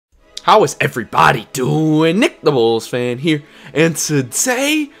How is everybody doing? NickTheBullsFan here, and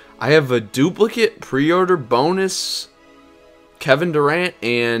today I have a duplicate pre-order bonus Kevin Durant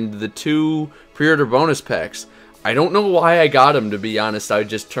and the 2 pre-order bonus packs. I don't know why I got them, to be honest. I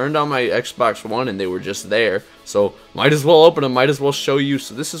just turned on my Xbox One and they were just there, so might as well open them, might as well show you.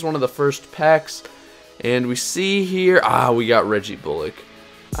 So this is one of the first packs, and we see here, we got Reggie Bullock.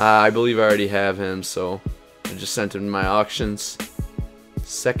 I believe I already have him, so I just sent him to my auctions.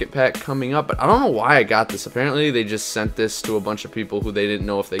 Second pack coming up, but I don't know why I got this. Apparently they just sent this to a bunch of people who they didn't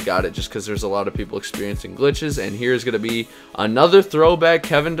know if they got it, just because there's a lot of people experiencing glitches. And here's going to be another throwback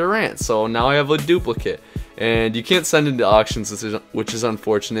Kevin Durant, so now I have a duplicate. And you can't send into auctions, which is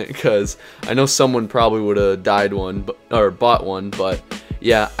unfortunate, because I know someone probably would have bought one, but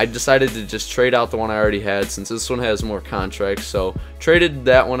yeah, I decided to just trade out the one I already had, since this one has more contracts. So traded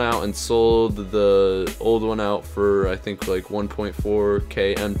that one out and sold the old one out for, I think, like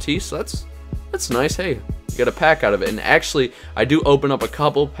 1.4k MT. So that's nice. Hey, you got a pack out of it. And actually, I do open up a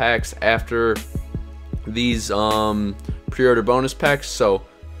couple packs after these pre-order bonus packs, so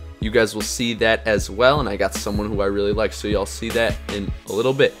you guys will see that as well. And I got someone who I really like, so y'all see that in a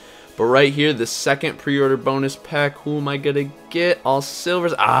little bit. But right here, the second pre-order bonus pack, who am I gonna get? All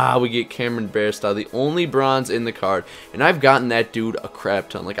silvers. We get Cameron Bairstow, the only bronze in the card. And I've gotten that dude a crap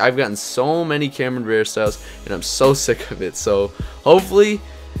ton. Like, I've gotten so many Cameron Bairstows, and I'm so sick of it. So hopefully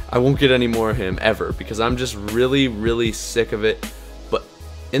I won't get any more of him ever, because I'm just really sick of it. But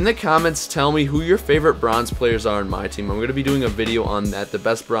in the comments, tell me who your favorite bronze players are in my team. I'm going to be doing a video on that, the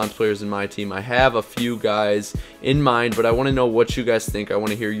best bronze players in my team. I have a few guys in mind, but I want to know what you guys think. I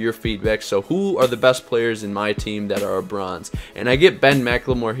want to hear your feedback. So who are the best players in my team that are a bronze? And I get Ben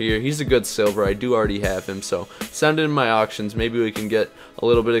McLemore here. He's a good silver. I do already have him, so send it in my auctions. Maybe we can get a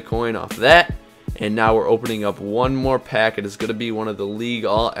little bit of coin off that. And now we're opening up one more pack. It is going to be one of the League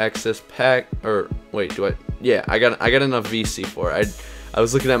All Access pack. Or wait, yeah, I got enough VC for it. I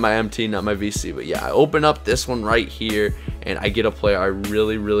was looking at my MT, not my VC, but yeah, I open up this one right here, and I get a player I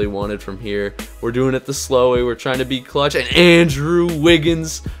really wanted from here. We're doing it the slow way. We're trying to be clutch, and Andrew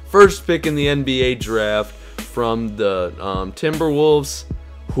Wiggins, first pick in the NBA draft from the Timberwolves.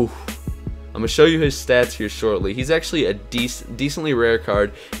 Whew. I'm going to show you his stats here shortly. He's actually a decently rare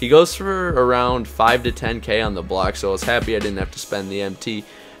card. He goes for around 5 to 10k on the block, so I was happy I didn't have to spend the MT,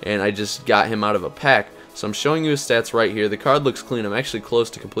 and I just got him out of a pack. So I'm showing you his stats right here. The card looks clean. I'm actually close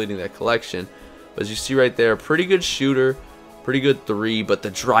to completing that collection. But as you see right there, pretty good shooter, pretty good 3, but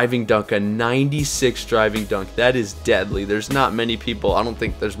the driving dunk, a 96 driving dunk, that is deadly. There's not many people, I don't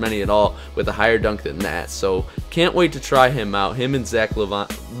think there's many at all, with a higher dunk than that. So can't wait to try him out. Him and Zach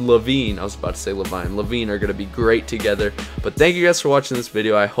Levine, I was about to say Levine are going to be great together. But thank you guys for watching this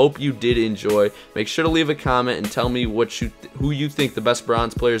video. I hope you did enjoy. Make sure to leave a comment and tell me who you think the best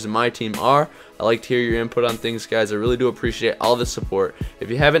bronze players in my team are. I like to hear your input on things, guys. I really do appreciate all the support.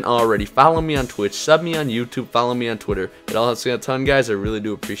 If you haven't already, follow me on Twitch, sub me on YouTube, follow me on Twitter. It all helps me a ton, guys. I really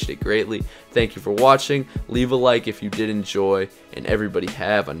do appreciate it greatly. Thank you for watching. Leave a like if you did enjoy, and everybody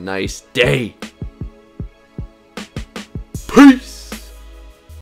have a nice day.